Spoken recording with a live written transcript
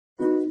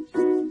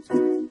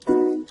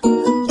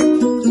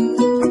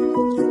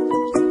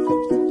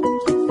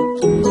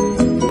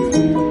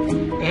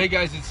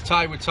guys, it's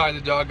Ty with Ty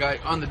the Dog Guy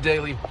on the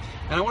Daily,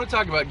 and I want to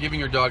talk about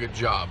giving your dog a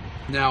job.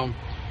 Now,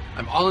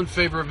 I'm all in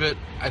favor of it.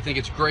 I think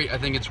it's great. I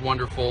think it's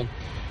wonderful.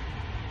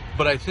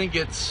 But I think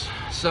it's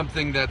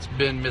something that's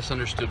been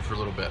misunderstood for a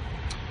little bit.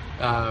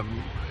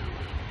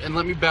 And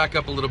let me back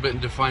up a little bit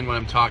and define what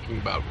I'm talking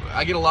about.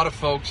 I get a lot of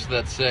folks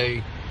that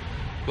say,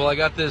 well, I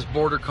got this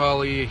Border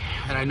Collie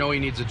and I know he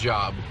needs a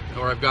job.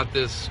 Or I've got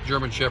this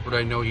German Shepherd,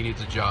 I know he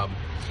needs a job.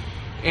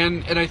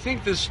 And I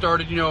think this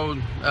started,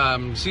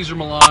 Cesar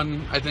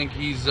Milan, I think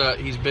he's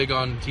big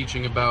on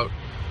teaching about,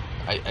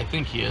 I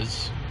think he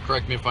is,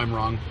 correct me if I'm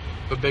wrong,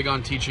 but big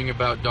on teaching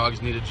about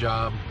dogs need a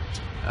job.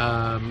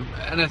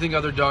 And I think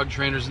other dog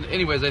trainers, and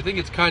anyways, I think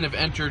it's kind of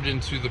entered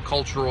into the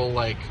cultural,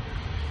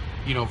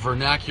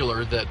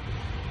 vernacular that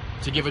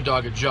to give a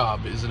dog a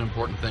job is an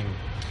important thing.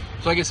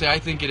 So like I say, I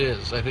think it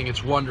is. I think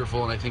it's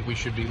wonderful, and I think we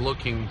should be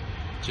looking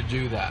to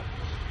do that.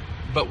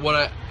 But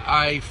what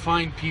I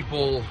find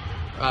people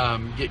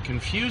get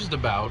confused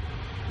about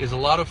is a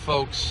lot of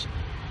folks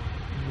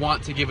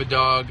want to give a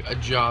dog a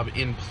job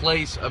in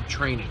place of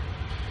training.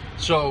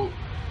 So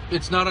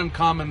it's not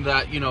uncommon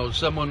that,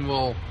 someone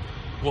will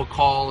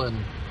call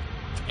and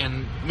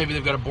maybe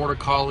they've got a Border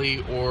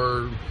Collie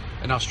or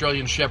an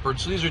Australian Shepherd.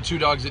 So these are two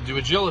dogs that do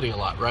agility a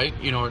lot, right?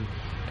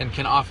 And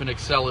can often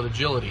excel at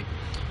agility.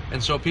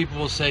 And so people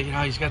will say,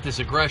 he's got this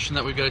aggression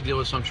that we've got to deal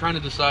with. So I'm trying to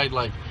decide,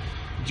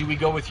 do we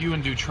go with you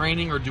and do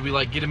training, or do we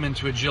get him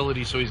into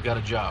agility so he's got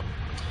a job?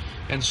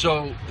 And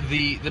so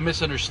the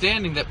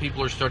misunderstanding that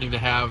people are starting to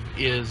have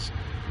is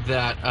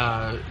that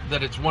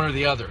that it's one or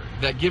the other.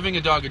 That giving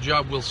a dog a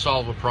job will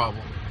solve a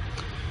problem.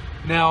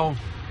 Now,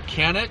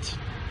 can it?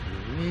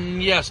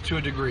 Yes, to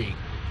a degree.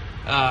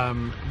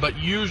 But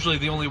usually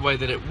the only way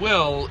that it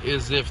will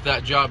is if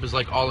that job is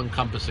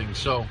all-encompassing.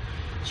 So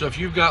if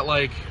you've got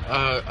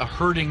a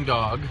herding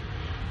dog,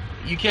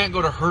 you can't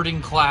go to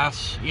herding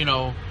class,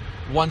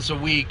 once a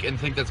week and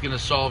think that's going to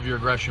solve your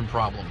aggression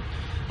problem.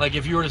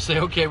 If you were to say,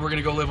 okay, we're going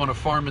to go live on a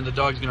farm and the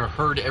dog's going to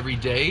herd every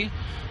day,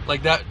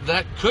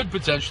 that could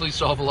potentially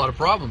solve a lot of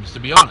problems,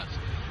 to be honest.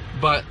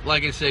 But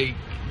like I say,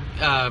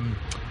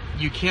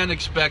 you can't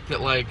expect that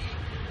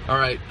all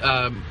right,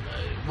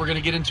 we're going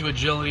to get into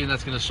agility and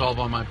that's going to solve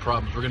all my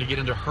problems. We're going to get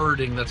into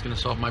herding, that's going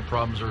to solve my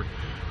problems. Or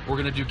we're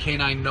going to do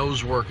canine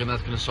nose work and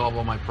that's going to solve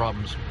all my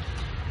problems.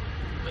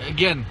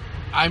 Again,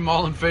 I'm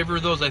all in favor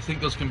of those. I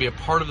think those can be a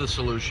part of the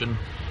solution.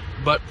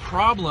 But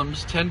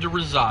problems tend to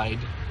reside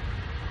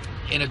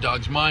in a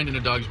dog's mind, in a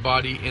dog's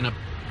body, in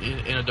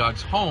a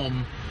dog's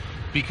home,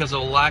 because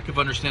of a lack of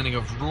understanding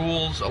of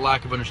rules, a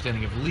lack of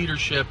understanding of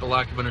leadership, a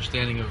lack of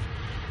understanding of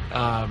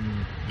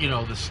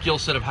the skill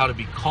set of how to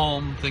be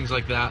calm, things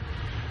like that.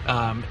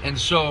 And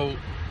so,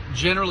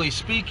 generally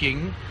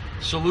speaking,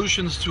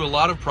 solutions to a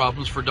lot of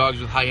problems for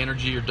dogs with high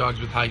energy or dogs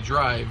with high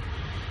drive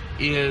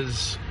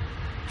is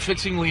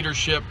fixing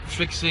leadership,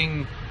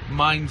 fixing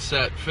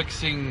mindset,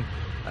 fixing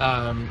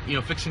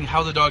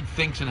how the dog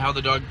thinks and how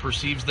the dog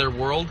perceives their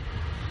world.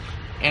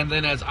 And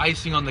then as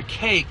icing on the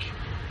cake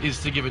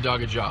is to give a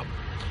dog a job.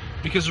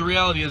 Because the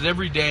reality is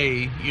every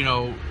day,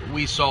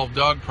 we solve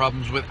dog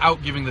problems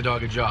without giving the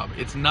dog a job.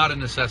 It's not a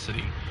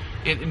necessity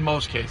in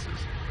most cases.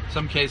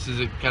 Some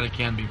cases it kind of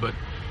can be, but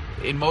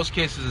in most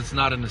cases it's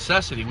not a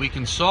necessity. We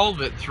can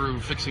solve it through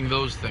fixing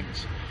those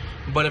things.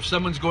 But if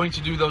someone's going to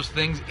do those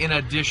things in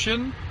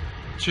addition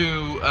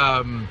to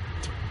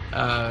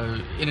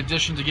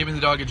giving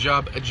the dog a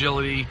job,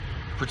 agility,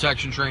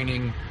 protection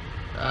training,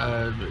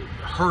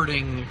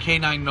 herding,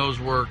 canine nose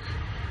work,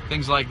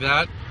 things like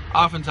that,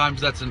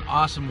 oftentimes that's an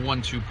awesome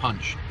 1-2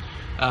 punch.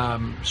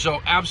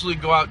 So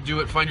absolutely go out, do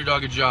it, find your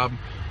dog a job.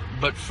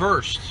 But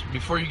first,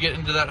 before you get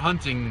into that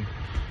hunting,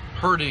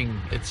 herding,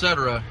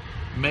 etc.,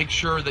 make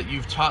sure that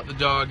you've taught the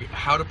dog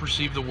how to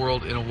perceive the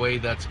world in a way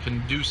that's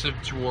conducive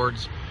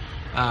towards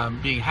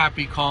being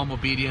happy, calm,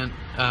 obedient,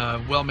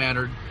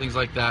 well-mannered, things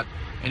like that,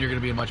 and you're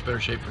going to be in much better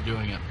shape for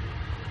doing it.